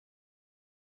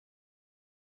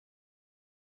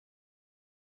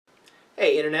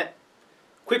Hey Internet,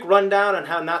 quick rundown on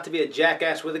how not to be a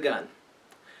jackass with a gun.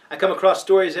 I come across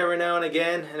stories every now and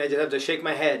again and I just have to shake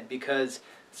my head because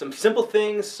some simple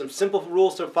things, some simple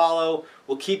rules to follow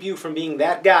will keep you from being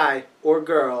that guy or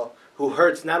girl who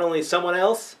hurts not only someone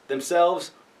else,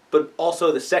 themselves, but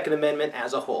also the Second Amendment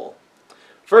as a whole.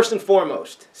 First and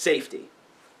foremost, safety.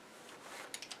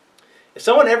 If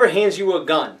someone ever hands you a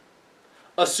gun,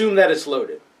 assume that it's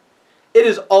loaded. It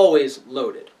is always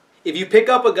loaded. If you pick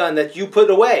up a gun that you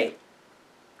put away,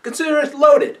 consider it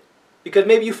loaded, because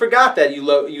maybe you forgot that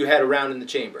you had a round in the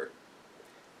chamber.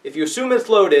 If you assume it's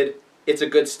loaded, it's a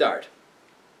good start.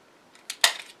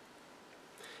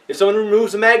 If someone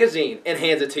removes a magazine and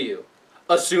hands it to you,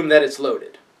 assume that it's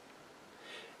loaded.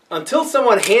 Until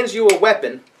someone hands you a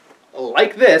weapon,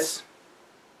 like this,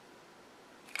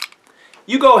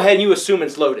 you go ahead and you assume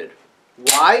it's loaded.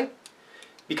 Why?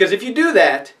 Because if you do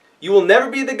that, you will never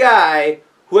be the guy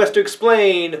who has to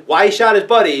explain why he shot his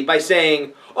buddy by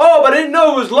saying, "Oh, but I didn't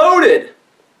know it was loaded."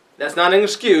 That's not an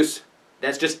excuse.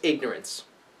 That's just ignorance.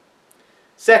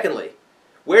 Secondly,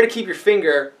 where to keep your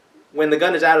finger when the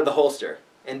gun is out of the holster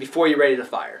and before you're ready to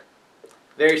fire.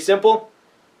 Very simple.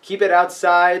 Keep it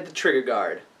outside the trigger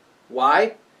guard.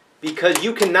 Why? Because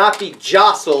you cannot be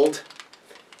jostled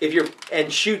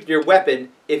and shoot your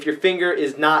weapon if your finger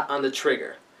is not on the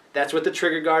trigger. That's what the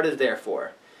trigger guard is there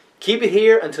for. Keep it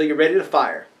here until you're ready to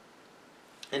fire.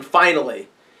 And finally,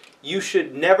 you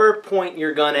should never point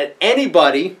your gun at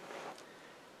anybody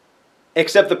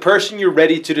except the person you're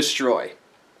ready to destroy.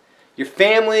 Your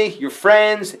family, your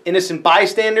friends, innocent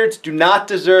bystanders do not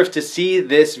deserve to see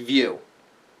this view.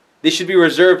 This should be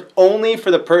reserved only for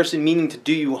the person meaning to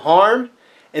do you harm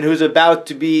and who's about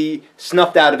to be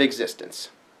snuffed out of existence.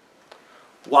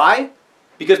 Why?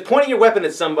 Because pointing your weapon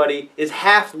at somebody is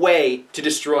halfway to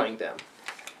destroying them.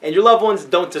 And your loved ones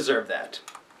don't deserve that.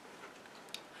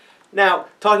 Now,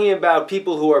 talking about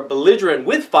people who are belligerent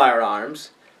with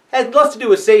firearms has less to do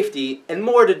with safety and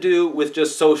more to do with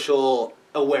just social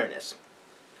awareness.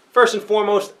 First and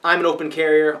foremost, I'm an open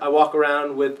carrier. I walk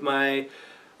around with my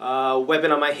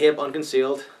weapon on my hip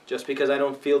unconcealed just because I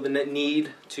don't feel the need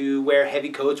to wear heavy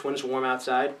coats when it's warm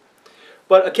outside.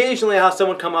 But occasionally I'll have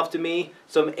someone come up to me,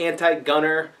 some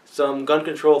anti-gunner, some gun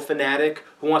control fanatic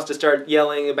who wants to start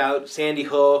yelling about Sandy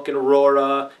Hook and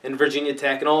Aurora and Virginia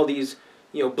Tech and all these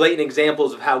blatant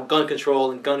examples of how gun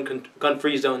control and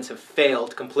gun-free zones have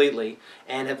failed completely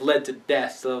and have led to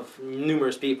deaths of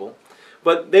numerous people.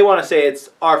 But they want to say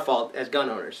it's our fault as gun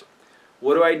owners.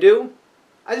 What do?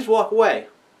 I just walk away.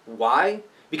 Why?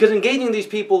 Because engaging these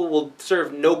people will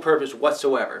serve no purpose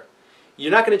whatsoever.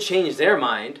 You're not going to change their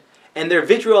mind, and their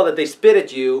vitriol that they spit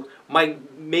at you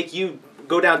might make you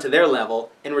go down to their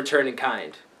level and return in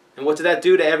kind. And what does that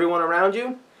do to everyone around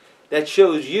you? That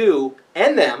shows you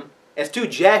and them as two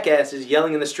jackasses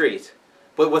yelling in the street.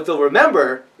 But what they'll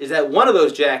remember is that one of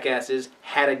those jackasses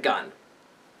had a gun.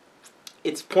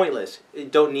 It's pointless. You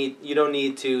don't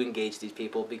need to engage these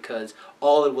people because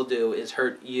all it will do is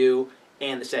hurt you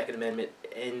and the Second Amendment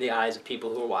in the eyes of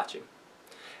people who are watching.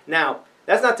 Now,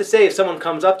 that's not to say if someone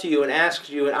comes up to you and asks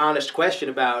you an honest question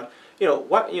about,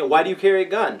 why do you carry a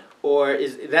gun? Or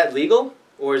is that legal?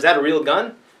 Or is that a real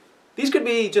gun? These could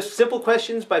be just simple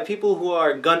questions by people who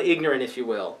are gun ignorant, if you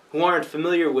will, who aren't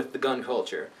familiar with the gun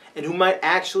culture, and who might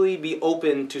actually be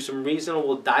open to some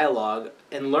reasonable dialogue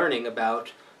and learning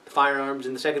about firearms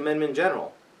and the Second Amendment in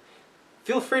general.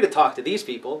 Feel free to talk to these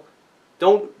people.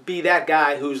 Don't be that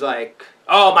guy who's like,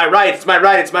 "Oh, my rights, my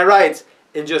rights, my rights,"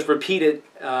 and just repeat it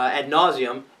ad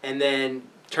nauseum and then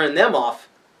turn them off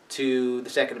to the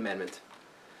Second Amendment.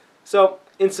 So,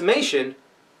 in summation,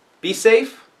 be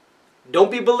safe, don't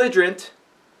be belligerent,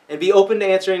 and be open to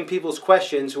answering people's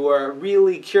questions who are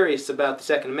really curious about the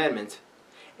Second Amendment.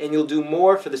 And you'll do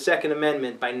more for the Second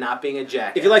Amendment by not being a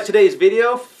jackass. If you like today's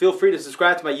video, feel free to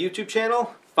subscribe to my YouTube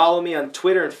channel, follow me on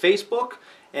Twitter and Facebook,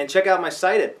 and check out my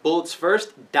site at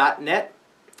bulletsfirst.net.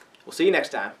 We'll see you next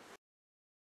time.